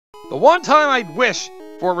The one time I'd wish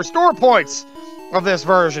for restore points of this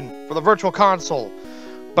version for the Virtual Console.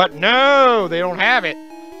 But no, they don't have it.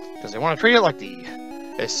 Because they want to treat it like the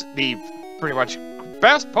pretty much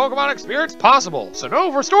best Pokemon experience possible. So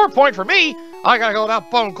no restore point for me. I gotta go without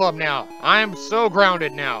Bone Club now. I am so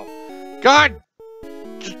grounded now. God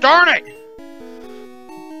darn it!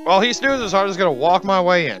 While he snoozes, I'm just gonna walk my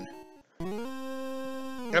way in.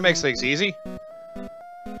 That makes things easy.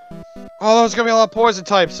 Oh, there's gonna be a lot of poison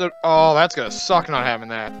types. So, oh, that's gonna suck not having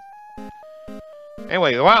that.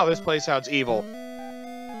 Anyway, wow, this place sounds evil.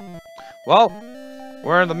 Well,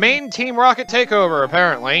 we're in the main Team Rocket takeover,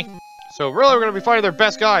 apparently. So really, we're gonna be fighting their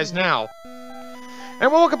best guys now.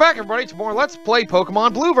 And welcome back, everybody, to more Let's Play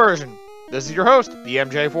Pokemon Blue version. This is your host, the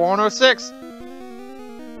MJ4106.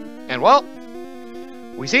 And well,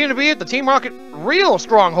 we seem to be at the Team Rocket real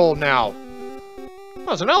stronghold now.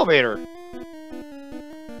 Oh, it's an elevator.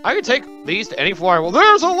 I can take these to any floor. Well,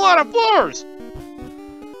 there's a lot of floors!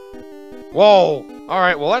 Whoa.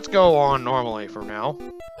 Alright, well, let's go on normally for now.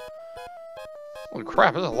 Holy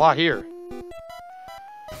crap, there's a lot here.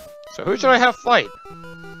 So who should I have fight?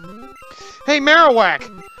 Hey, Marowak!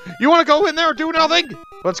 You want to go in there and do nothing?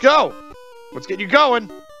 Let's go! Let's get you going!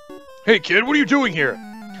 Hey, kid, what are you doing here?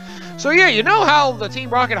 So yeah, you know how the Team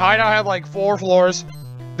Rocket hideout had like 4 floors?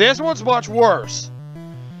 This one's much worse.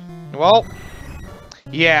 Well,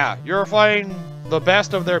 yeah, you're fighting the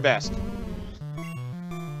best of their best.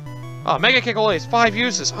 Oh, Mega Kick only has 5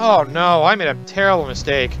 uses. Oh no, I made a terrible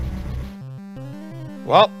mistake.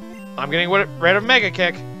 Well, I'm getting rid of Mega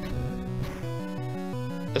Kick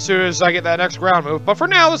as soon as I get that next ground move. But for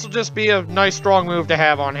now, this will just be a nice strong move to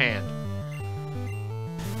have on hand.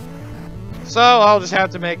 So, I'll just have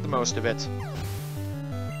to make the most of it.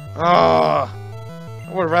 I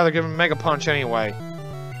would have rather given him Mega Punch anyway.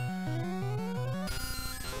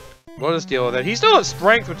 We'll just deal with it. He still has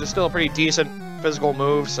Strength, which is still a pretty decent physical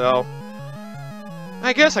move, so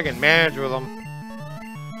I guess I can manage with him.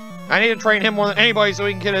 I need to train him more than anybody so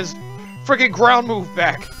he can get his freaking ground move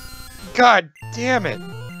back. God damn it.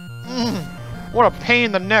 What a pain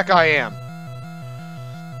in the neck I am.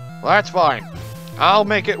 Well, that's fine. I'll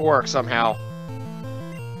make it work somehow.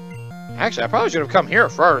 Actually, I probably should have come here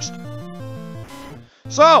first.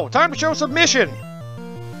 So, time to show submission.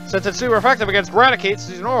 Since it's super effective against Raticate, since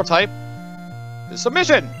he's a normal type.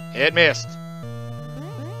 Submission! It missed.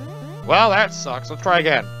 Well, that sucks. Let's try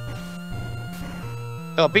again.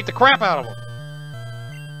 It'll beat the crap out of him.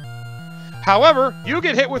 However, you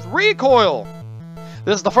get hit with Recoil.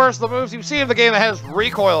 This is the first of the moves you've seen in the game that has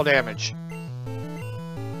recoil damage.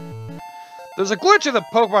 There's a glitch in the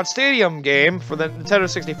Pokemon Stadium game for the Nintendo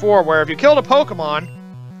 64 where if you killed a Pokemon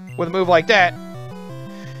with a move like that,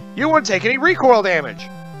 you wouldn't take any recoil damage.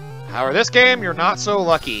 However, this game, you're not so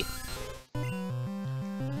lucky.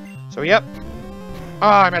 So, yep.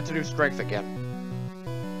 I meant to do Strength again.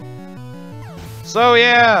 So,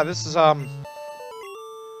 yeah, this is,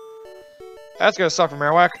 that's gonna suck for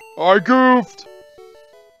Marowak. I goofed!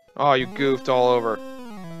 Oh, you goofed all over.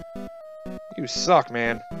 You suck,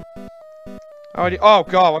 man. Oh,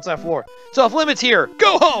 God, what's that floor? It's off limits here!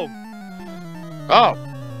 Go home! Oh,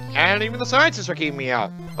 and even the scientists are keeping me out.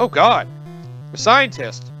 Oh, God. The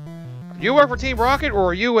scientist. Do you work for Team Rocket, or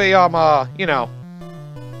are you a, you know...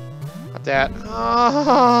 Not that.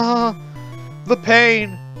 The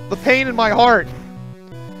pain. The pain in my heart.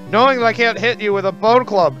 Knowing that I can't hit you with a Bone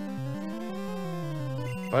Club.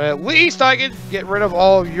 But at least I can get rid of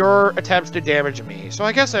all of your attempts to damage me. So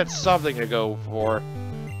I guess that's something to go for.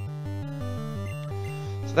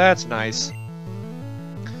 So that's nice.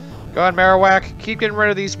 Go on, Marowak. Keep getting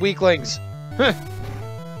rid of these weaklings.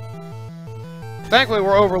 Thankfully,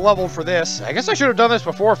 we're over-leveled for this. I guess I should have done this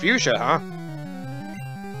before Fuchsia, huh?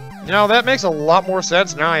 You know, that makes a lot more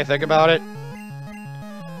sense now I think about it.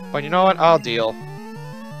 But you know what? I'll deal.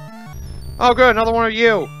 Oh, good. Another one of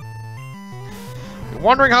you. You're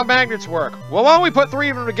wondering how magnets work. Well, why don't we put 3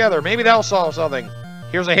 of them together? Maybe that'll solve something.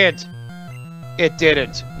 Here's a hint. It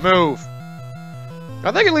didn't. Move.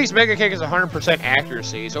 I think at least Mega Kick is 100%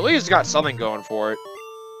 accuracy, so at least it's got something going for it.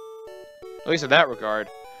 At least in that regard.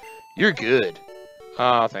 You're good.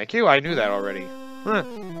 Thank you. I knew that already. Huh.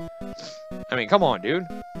 I mean, come on, dude.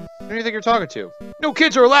 Who do you think you're talking to? No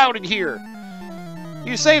kids are allowed in here!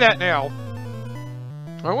 You say that now.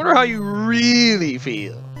 I wonder how you really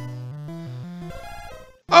feel.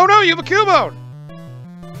 Oh no, you have a Cubone!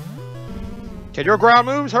 Can your ground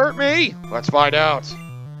moves hurt me? Let's find out.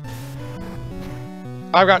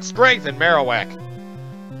 I've got Strength in Marowak.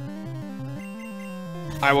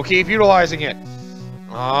 I will keep utilizing it.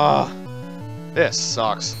 This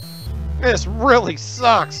sucks. This really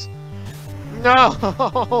sucks.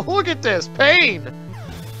 No! Look at this! Pain!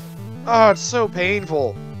 Oh, it's so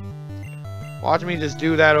painful. Watch me just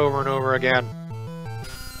do that over and over again.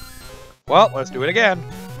 Well, let's do it again.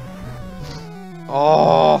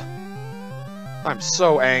 Oh! I'm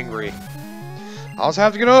so angry. I'll just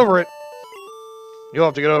have to get over it. You'll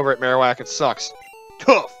have to get over it, Marowak. It sucks.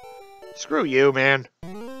 Tough! Screw you, man.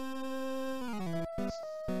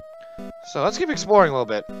 So, let's keep exploring a little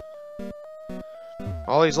bit.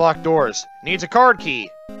 All these locked doors. Needs a card key.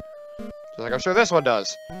 Just like I'm sure this one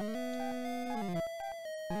does.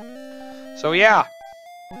 So, yeah.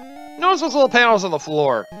 Notice those little panels on the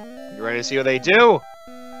floor. You ready to see what they do?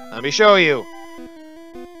 Let me show you.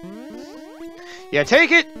 You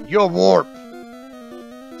take it, you'll warp.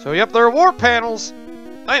 So, yep, there are warp panels.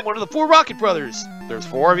 I'm one of the 4 Rocket Brothers. There's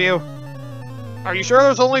 4 of you. Are you sure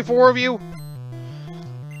there's only 4 of you?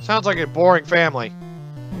 Sounds like a boring family.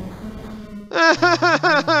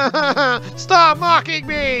 Stop mocking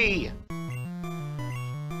me!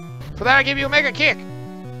 For that, I give you a mega kick.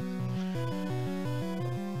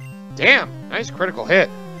 Damn, nice critical hit.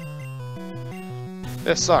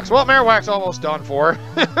 This sucks. Well, Marowak's almost done for.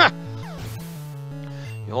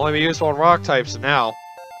 You'll only be useful on rock types now.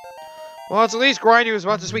 Well, let's at least grind you as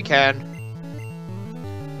much as we can.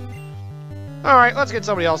 Alright, let's get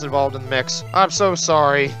somebody else involved in the mix. I'm so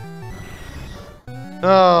sorry.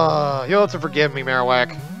 You'll have to forgive me,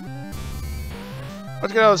 Marowak.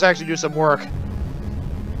 Let's get us actually do some work.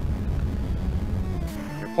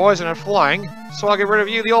 You're poison and flying, so I'll get rid of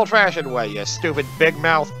you the old-fashioned way, you stupid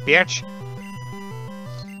big-mouth bitch.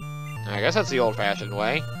 I guess that's the old-fashioned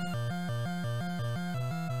way.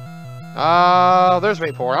 There's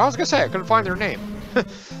Mayport. I was gonna say, I couldn't find their name.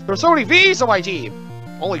 There's so many V's on my team!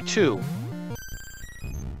 Only 2.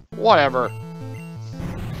 Whatever.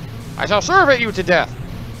 I shall serve at you to death.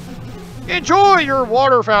 Enjoy your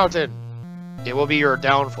water fountain. It will be your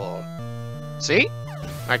downfall. See?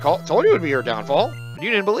 I told you it would be your downfall. But you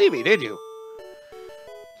didn't believe me, did you?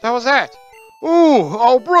 How was that? Ooh,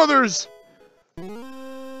 oh brothers!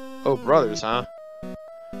 Oh brothers, huh?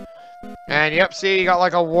 And yep, see, you got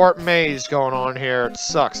like a warp maze going on here. It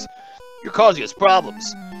sucks. You're causing us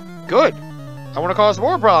problems. Good. I want to cause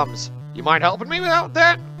more problems. You mind helping me without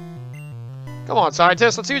that? Come on,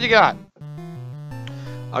 scientist, let's see what you got.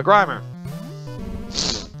 A Grimer.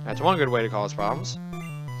 That's one good way to cause problems.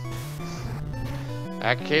 In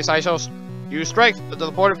that case, I shall use strength to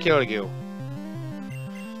the point of killing you.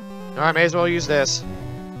 Alright, may as well use this.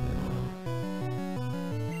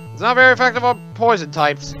 It's not very effective on poison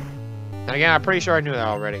types. And again, I'm pretty sure I knew that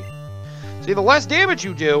already. See, the less damage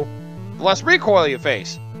you do, the less recoil you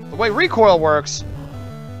face. The way recoil works,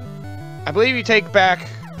 I believe you take back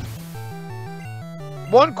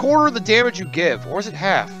 1/4 of the damage you give, or is it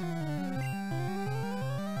half?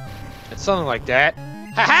 It's something like that.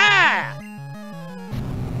 Ha-ha!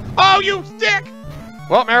 Oh, you dick!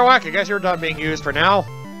 Well, Marowak, I guess you're done being used for now.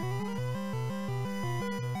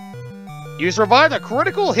 You survived a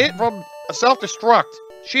critical hit from a self-destruct.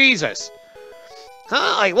 Jesus.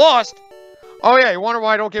 Huh, I lost? Oh yeah, you wonder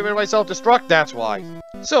why I don't give in to my self-destruct? That's why.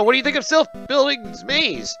 So, what do you think of self-building's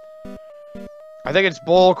maze? I think it's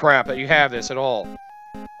bullcrap that you have this at all.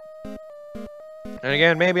 And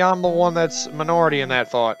again, maybe I'm the one that's minority in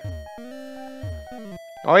that thought.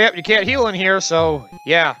 Oh, yep, you can't heal in here, so,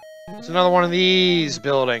 yeah. It's another one of these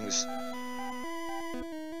buildings.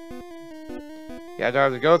 You have to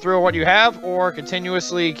either go through what you have, or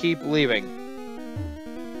continuously keep leaving.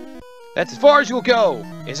 That's as far as you'll go.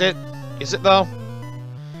 Is it? Is it, though?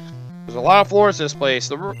 There's a lot of floors in this place.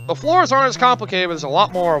 The floors aren't as complicated, but there's a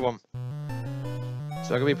lot more of them.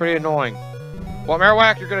 So it can be pretty annoying. Well,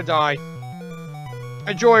 Marowak, you're gonna die.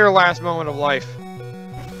 Enjoy your last moment of life.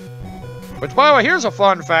 Which, by the way, here's a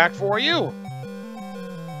fun fact for you.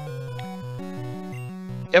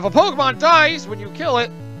 If a Pokemon dies when you kill it,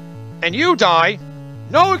 and you die,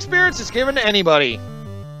 no experience is given to anybody.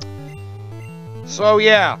 So,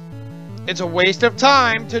 yeah. It's a waste of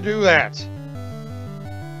time to do that.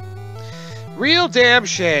 Real damn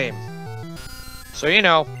shame. So, you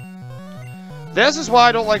know. This is why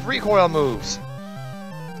I don't like recoil moves.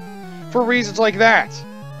 For reasons like that.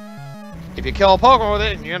 If you kill a Pokemon with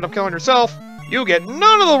it and you end up killing yourself, you get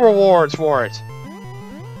none of the rewards for it.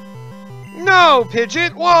 No,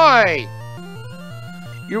 Pidgeot, why?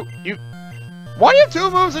 Why do you have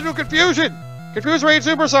 2 moves that do Confusion? Confuse Ray and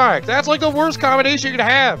Supersonic. That's like the worst combination you can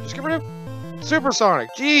have. Just get rid of Supersonic.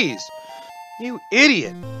 Jeez. You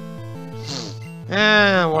idiot.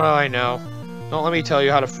 What do I know? Don't let me tell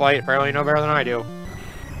you how to fight. Apparently you know better than I do.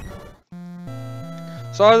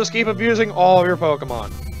 So I'll just keep abusing all of your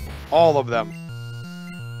Pokemon. All of them.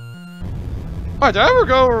 Oh, did I ever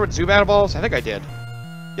go over with Zubat balls? I think I did.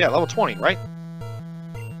 Yeah, level 20, right?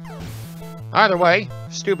 Either way,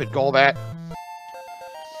 stupid Golbat.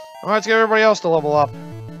 Well, let's get everybody else to level up.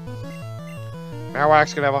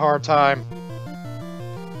 Marowak's gonna have a hard time.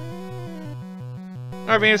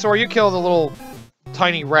 Alright, Venusaur, you killed a little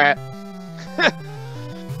tiny rat.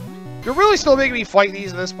 You're really still making me fight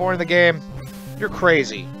these at this point in the game? You're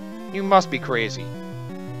crazy. You must be crazy.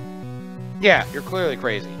 Yeah, you're clearly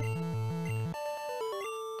crazy.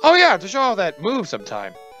 Oh yeah, to show off that move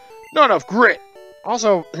sometime. Not enough grit.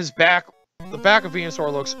 Also, his back, the back of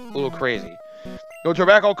Venusaur looks a little crazy. Go to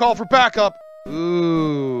back, I'll call for backup.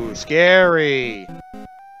 Ooh, scary.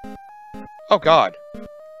 Oh god.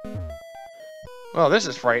 Well, this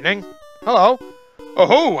is frightening. Hello. Oh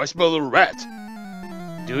ho, I smell a little rat.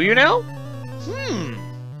 Do you now?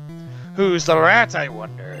 Who's the rat, I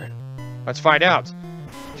wonder? Let's find out.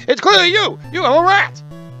 It's clearly you! You have a rat!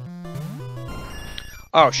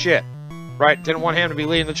 Oh, shit. Right, didn't want him to be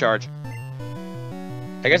leading the charge.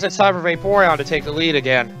 I guess it's time for Vaporeon to take the lead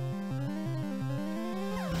again.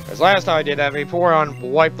 Because last time I did that, Vaporeon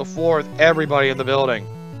wiped the floor with everybody in the building.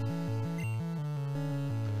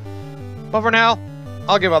 But for now,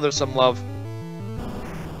 I'll give others some love.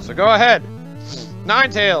 So go ahead.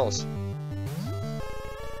 Ninetales!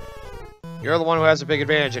 You're the one who has a big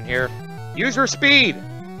advantage in here. Use your speed!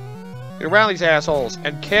 Get around these assholes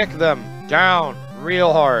and kick them down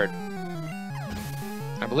real hard.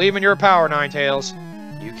 I believe in your power, Ninetales.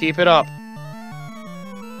 You keep it up.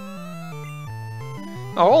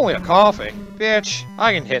 Oh, only a coughing. Bitch,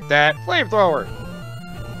 I can hit that. Flamethrower!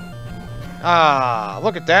 Ah,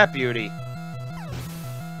 look at that beauty.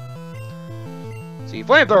 See,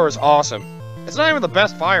 Flamethrower is awesome. It's not even the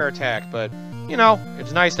best fire attack, but, you know,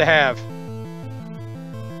 it's nice to have.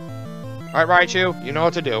 Alright, Raichu, you know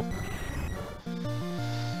what to do.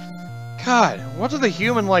 God, what's with the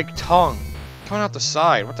human-like tongue coming out the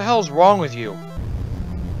side? What the hell is wrong with you?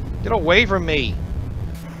 Get away from me,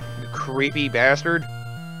 you creepy bastard.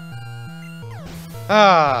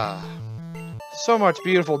 Ah, so much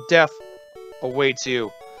beautiful death awaits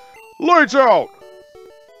you. Lights out!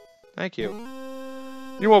 Thank you.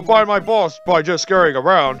 You won't find my boss by just scurrying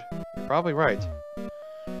around. You're probably right.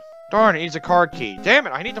 Darn, it needs a card key. Damn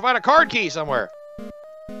it, I need to find a card key somewhere.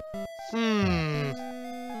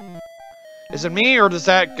 Is it me, or does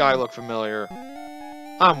that guy look familiar?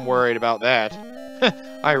 I'm worried about that.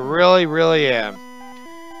 I really, really am.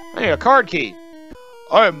 I need a card key.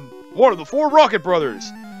 I'm one of the 4 Rocket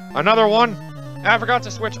Brothers. Another one? I forgot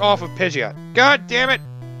to switch off of Pidgeot. God damn it!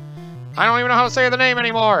 I don't even know how to say the name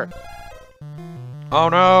anymore. Oh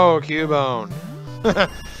no, Cubone.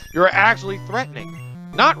 You're actually threatening.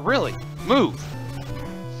 Not really. Move.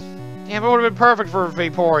 Damn, it would have been perfect for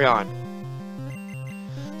Vaporeon.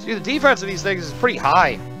 See, the defense of these things is pretty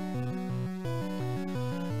high.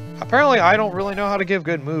 Apparently, I don't really know how to give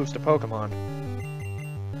good moves to Pokemon.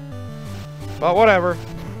 But whatever.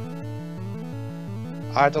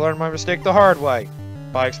 I had to learn my mistake the hard way,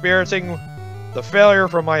 by experiencing the failure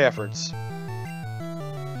from my efforts.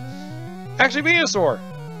 Actually, Venusaur!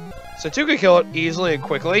 Since you can kill it easily and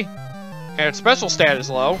quickly, and its special stat is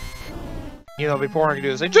low, you know, Vaporeon can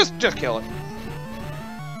do this, just kill it.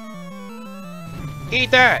 Eat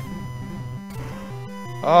that!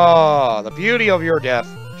 Oh, the beauty of your death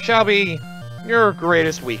shall be your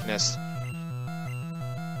greatest weakness.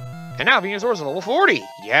 And now Venusaur's at level 40!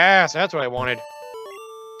 Yes, that's what I wanted.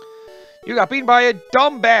 You got beaten by a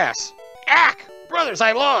dumb bass! Ack! Brothers,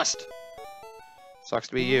 I lost! Sucks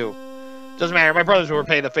to be you. Doesn't matter, my brothers will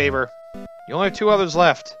repay the favor. You only have 2 others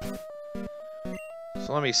left.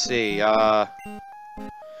 So let me see,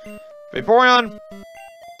 Vaporeon,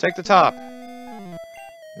 take the top.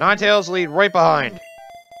 Ninetales lead right behind.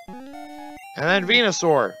 And then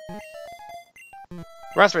Venusaur. The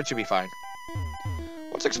rest of it should be fine.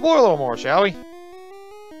 Let's explore a little more, shall we?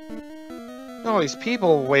 All these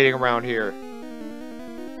people waiting around here.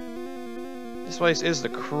 This place is the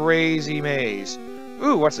crazy maze.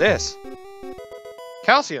 Ooh, what's this?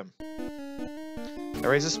 Calcium. That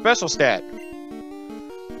raises special stat.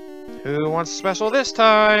 Who wants special this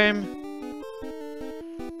time?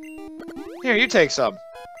 Here, you take some.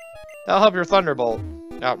 That'll help your Thunderbolt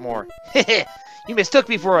out more. Heh, you mistook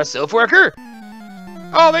me for a Silph-worker?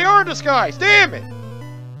 Oh, they are in disguise! Damn it!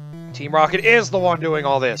 Team Rocket is the one doing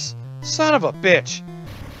all this. Son of a bitch.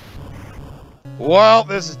 Well,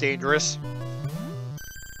 this is dangerous.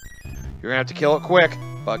 You're gonna have to kill it quick,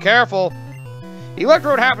 but careful.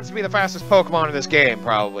 Electrode happens to be the fastest Pokemon in this game,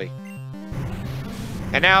 probably.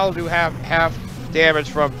 And now it'll do half damage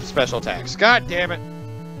from special attacks. God damn it.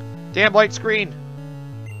 Damn light screen.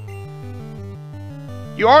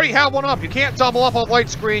 You already have one up. You can't double up on light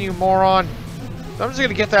screen, you moron. So I'm just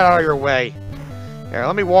gonna get that out of your way. Here,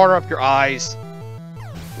 let me water up your eyes.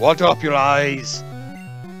 Water up your eyes.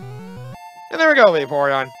 And there we go,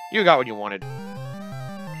 Vaporeon. You got what you wanted.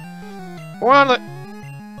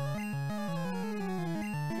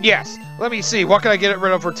 Yes. Let me see. What can I get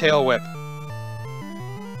rid of for Tail Whip?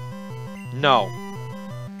 No.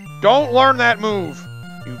 Don't learn that move,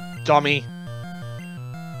 you dummy.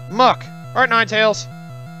 Muck. Alright, Ninetales.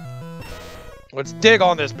 Let's dig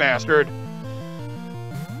on this bastard.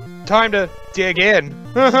 Time to dig in.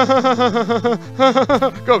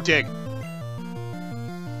 Go dig.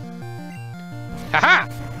 Haha!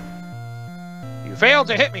 You failed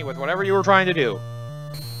to hit me with whatever you were trying to do.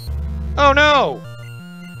 Oh no!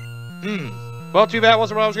 Well, too bad it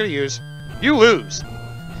wasn't what I was going to use. You lose.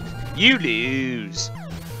 You lose.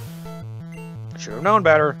 I should have known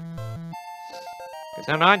better. Because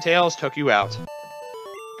now Ninetales took you out.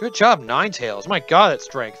 Good job, Ninetales. My god, that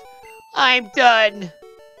strength. I'm done.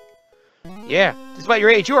 Yeah, despite your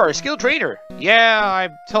age, you are a skilled trainer. Yeah,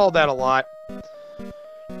 I'm told that a lot.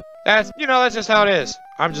 That's, you know, that's just how it is.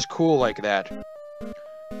 I'm just cool like that.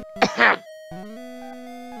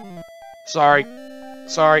 Sorry.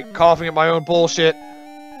 Sorry, coughing at my own bullshit.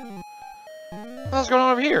 What's going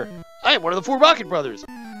on over here? I am one of the 4 Rocket Brothers.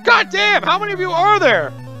 God damn, how many of you are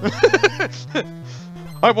there?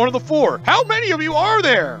 I'm one of the 4. How many of you are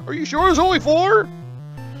there? Are you sure there's only 4?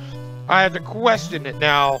 I have to question it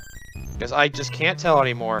now, because I just can't tell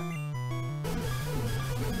anymore.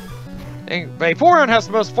 And Vaporeon has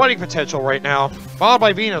the most fighting potential right now, followed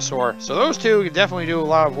by Venusaur, so those two can definitely do a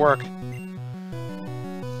lot of work.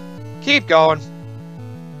 Keep going.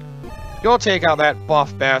 You'll take out that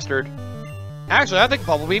buff bastard. Actually, I think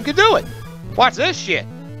Bubble Beam could do it. Watch this shit.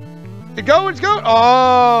 It's going.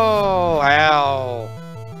 Oh, ow.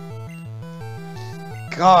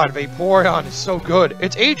 God, Vaporeon is so good.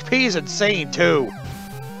 Its HP is insane, too.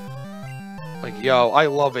 Like, yo, I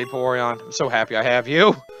love Vaporeon. I'm so happy I have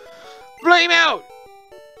you. Flame out!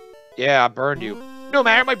 Yeah, I burned you. No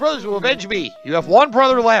matter, my brothers will avenge me. You have 1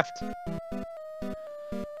 brother left.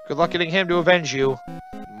 Good luck getting him to avenge you,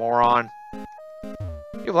 moron.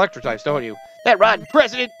 You have electric types, don't you? That rotten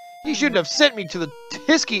president! He shouldn't have sent me to the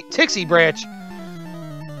Tixie branch.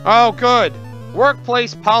 Oh, good.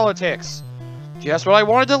 Workplace politics. Just what I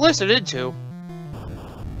wanted to listen into.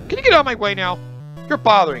 Can you get out of my way now? You're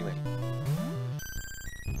bothering me.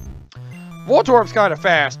 Voltorb's kind of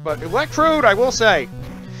fast, but Electrode, I will say,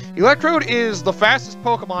 Electrode is the fastest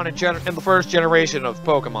Pokemon in the first generation of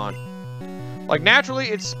Pokemon. Like, naturally,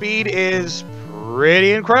 its speed is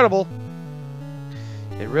pretty incredible.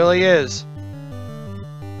 It really is.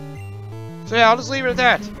 So yeah, I'll just leave it at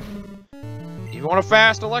that. If you want a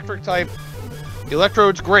fast electric type,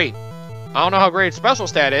 Electrode's great. I don't know how great its special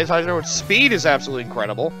stat is, I know its speed is absolutely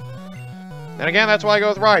incredible. And again, that's why I go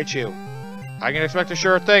with Raichu. I can expect a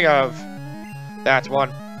sure thing of... That's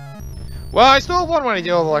one. Well, I still have one when I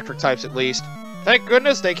deal with electric types, at least. Thank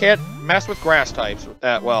goodness they can't mess with grass types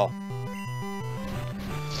that well.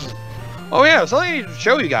 Oh yeah, something I need to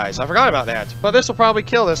show you guys. I forgot about that. But this will probably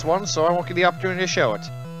kill this one, so I won't get the opportunity to show it.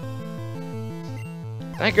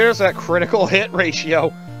 Thank goodness that critical hit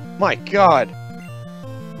ratio. My god.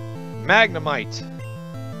 Magnemite.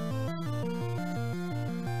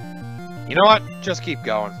 You know what? Just keep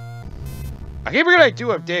going. I keep forgetting I do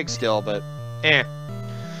have Dig still, but...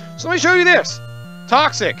 So let me show you this.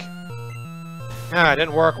 Toxic. Ah, it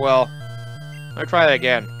didn't work well. Let me try that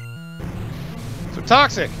again. So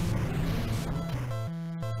Toxic.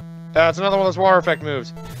 It's another one of those water effect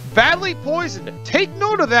moves. Badly poisoned. Take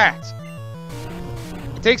note of that.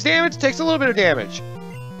 It takes damage, takes a little bit of damage.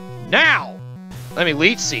 Now, let me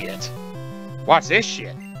Leech Seed it. Watch this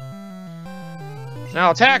shit. So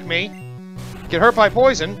now attack me. Get hurt by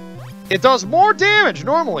poison. It does more damage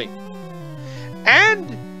normally.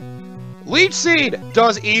 And Leech Seed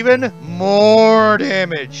does even more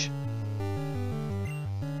damage.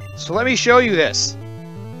 So let me show you this.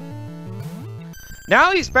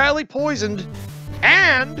 Now he's badly poisoned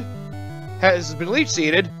and has been Leech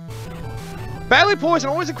Seeded. Badly poisoned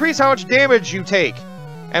always increases how much damage you take.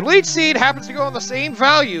 And Leech Seed happens to go on the same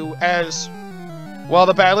value as, well,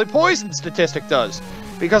 the badly poisoned statistic does.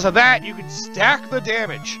 Because of that, you can stack the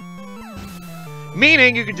damage.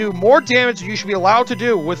 Meaning you can do more damage than you should be allowed to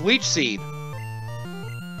do with Leech Seed.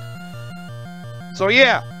 So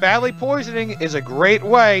yeah, badly poisoning is a great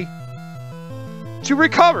way to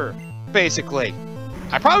recover, basically.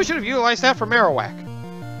 I probably should have utilized that for Marowak.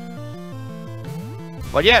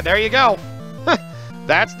 But yeah, there you go.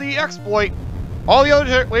 That's the exploit. All the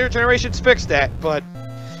other later generations fixed that, but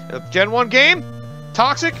in the Gen 1 game,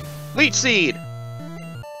 Toxic? Leech Seed.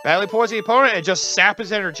 Badly poison the opponent and just sap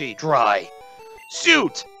his energy. Dry.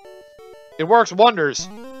 Shoot! It works wonders.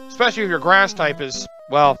 Especially if your grass type is,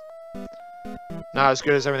 well, not as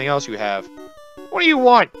good as everything else you have. What do you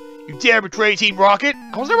want? You dare betray Team Rocket?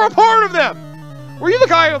 I was never a part of them! Were you the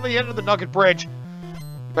guy on the end of the Nugget Bridge?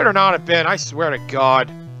 You better not have been, I swear to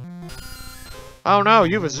God. Oh no,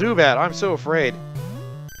 you have a Zubat. I'm so afraid.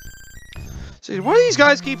 See, what do these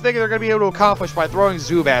guys keep thinking they're going to be able to accomplish by throwing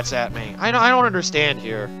Zubats at me? I don't understand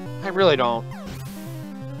here. I really don't.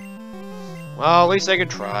 Well, at least they can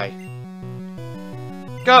try.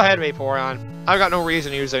 Go ahead, Vaporeon. I've got no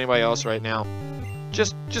reason to use anybody else right now.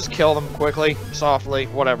 Just kill them quickly, softly,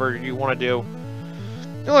 whatever you want to do.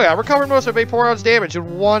 Look, I recovered most of Vaporeon's damage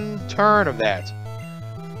in one turn of that.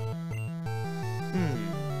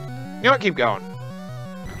 You know what? Keep going.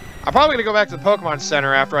 I'm probably going to go back to the Pokemon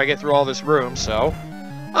Center after I get through all this room, so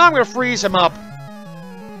I'm going to freeze him up.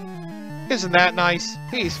 Isn't that nice?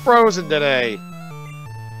 He's frozen today.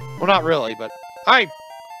 Well, not really, but I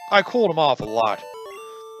cooled him off a lot.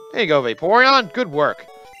 There you go, Vaporeon. Good work.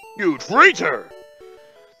 You traitor!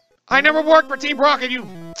 I never worked for Team Rocket, you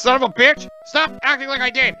son of a bitch! Stop acting like I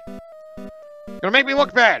did! You're gonna make me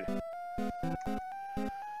look bad!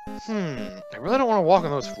 I really don't want to walk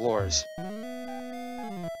on those floors.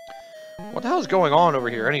 What the hell is going on over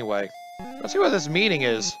here, anyway? Let's see what this meeting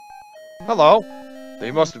is. Hello.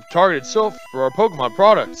 They must have targeted Silph for our Pokemon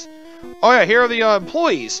products. Oh yeah, here are the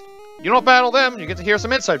employees. You don't battle them, you get to hear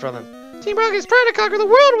some insight from them. Team Rocket's trying to conquer the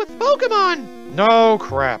world with Pokemon! No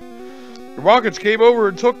crap. The Rockets came over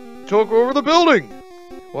and took over the building.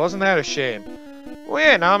 Wasn't that a shame? Well,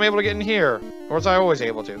 yeah, now I'm able to get in here. Or was I always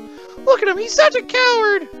able to? Look at him, he's such a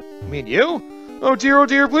coward! You mean you? Oh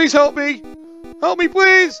dear, please help me! Help me,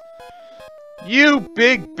 please! You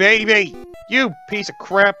big baby! You piece of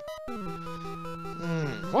crap!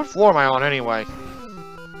 What floor am I on, anyway?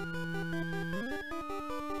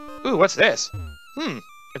 Ooh, what's this?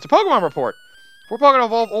 It's a Pokemon report. 4 Pokemon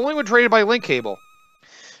evolve only when traded by link cable.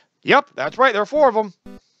 Yep, that's right, there are 4 of them.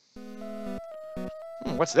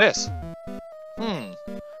 What's this?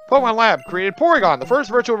 Pokemon Lab created Porygon, the first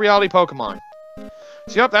virtual reality Pokemon.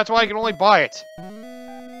 So, yep, that's why I can only buy it.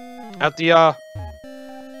 At the,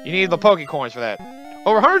 you need the Pokecoins for that.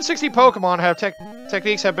 Over 160 Pokemon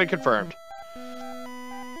techniques have been confirmed.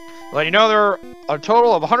 Let you know there are a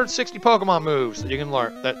total of 160 Pokemon moves that you can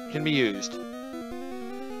learn, that can be used.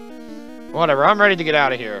 Whatever, I'm ready to get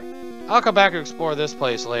out of here. I'll come back and explore this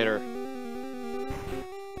place later.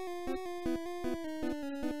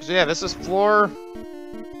 So yeah, this is floor...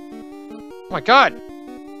 Oh my god!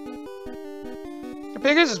 How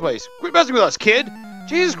big is this place? Quit messing with us, kid!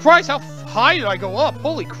 Jesus Christ, how high did I go up?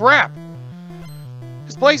 Holy crap!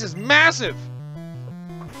 This place is massive!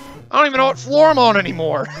 I don't even know what floor I'm on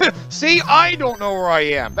anymore! See, I don't know where I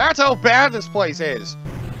am! That's how bad this place is!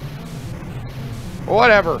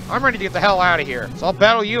 Whatever, I'm ready to get the hell out of here. So I'll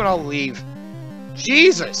battle you and I'll leave.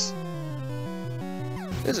 Jesus!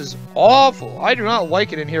 This is awful. I do not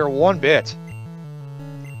like it in here one bit.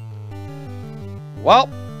 Well,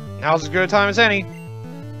 now's as good a time as any.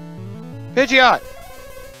 Pidgeot!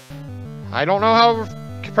 I don't know how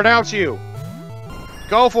to pronounce you.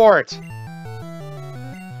 Go for it!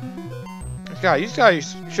 God, these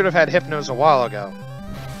guys should have had Hypnos a while ago.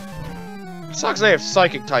 It sucks they have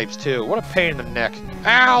Psychic types, too. What a pain in the neck.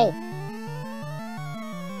 Ow!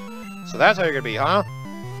 So that's how you're gonna be, huh?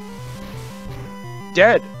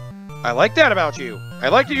 Dead. I like that about you. I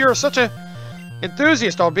like that you're such a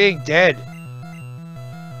enthusiast on being dead.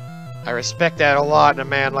 I respect that a lot in a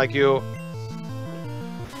man like you.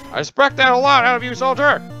 I respect that a lot out of you,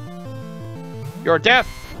 soldier. Your death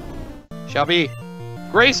shall be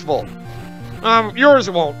graceful. Yours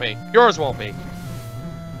won't be. Yours won't be.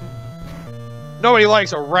 Nobody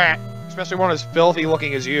likes a rat, especially one as filthy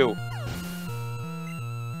looking as you.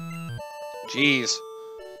 Jeez.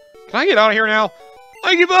 Can I get out of here now?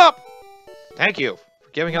 I give up! Thank you for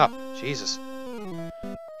giving up. Jesus.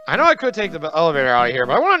 I know I could take the elevator out of here,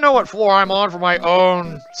 but I want to know what floor I'm on for my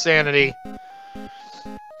own sanity.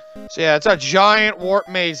 So yeah, it's a giant warp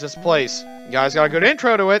maze, this place. You guys got a good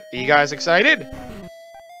intro to it. Are you guys excited?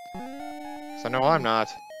 So no, I'm not.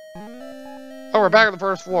 Oh, we're back at the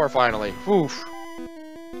first floor, finally. Oof.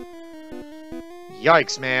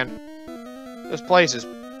 Yikes, man. This place is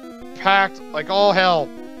packed like all hell.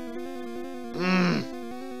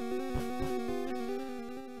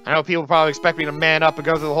 I know people probably expect me to man up and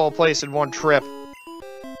go through the whole place in one trip.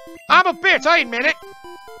 I'm a bitch, I admit it!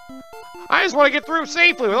 I just want to get through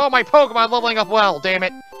safely with all my Pokemon leveling up well, damn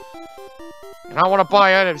it! And I want to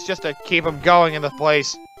buy items just to keep them going in the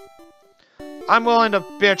place. I'm willing to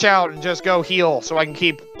bitch out and just go heal so I can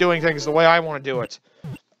keep doing things the way I want to do it.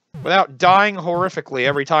 Without dying horrifically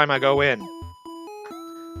every time I go in.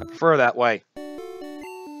 I prefer that way.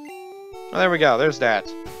 Oh, there we go. There's that.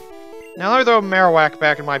 Now let me throw Marowak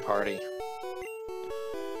back in my party.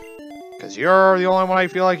 Because you're the only one I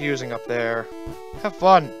feel like using up there. Have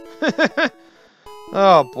fun.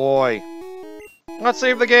 Oh, boy. Let's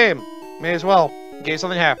save the game. May as well, in case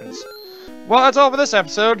something happens. Well, that's all for this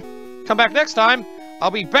episode. Come back next time.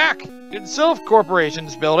 I'll be back in Silph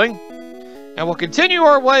Corporation's building. And we'll continue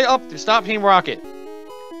our way up to stop Team Rocket.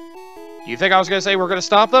 Do you think I was going to say we're going to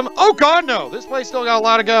stop them? Oh, God, no! This place still got a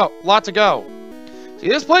lot to go. See,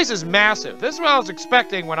 this place is massive. This is what I was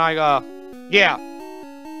expecting when I,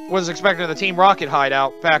 was expecting the Team Rocket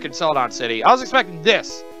hideout back in Celadon City. I was expecting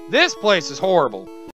this. This place is horrible.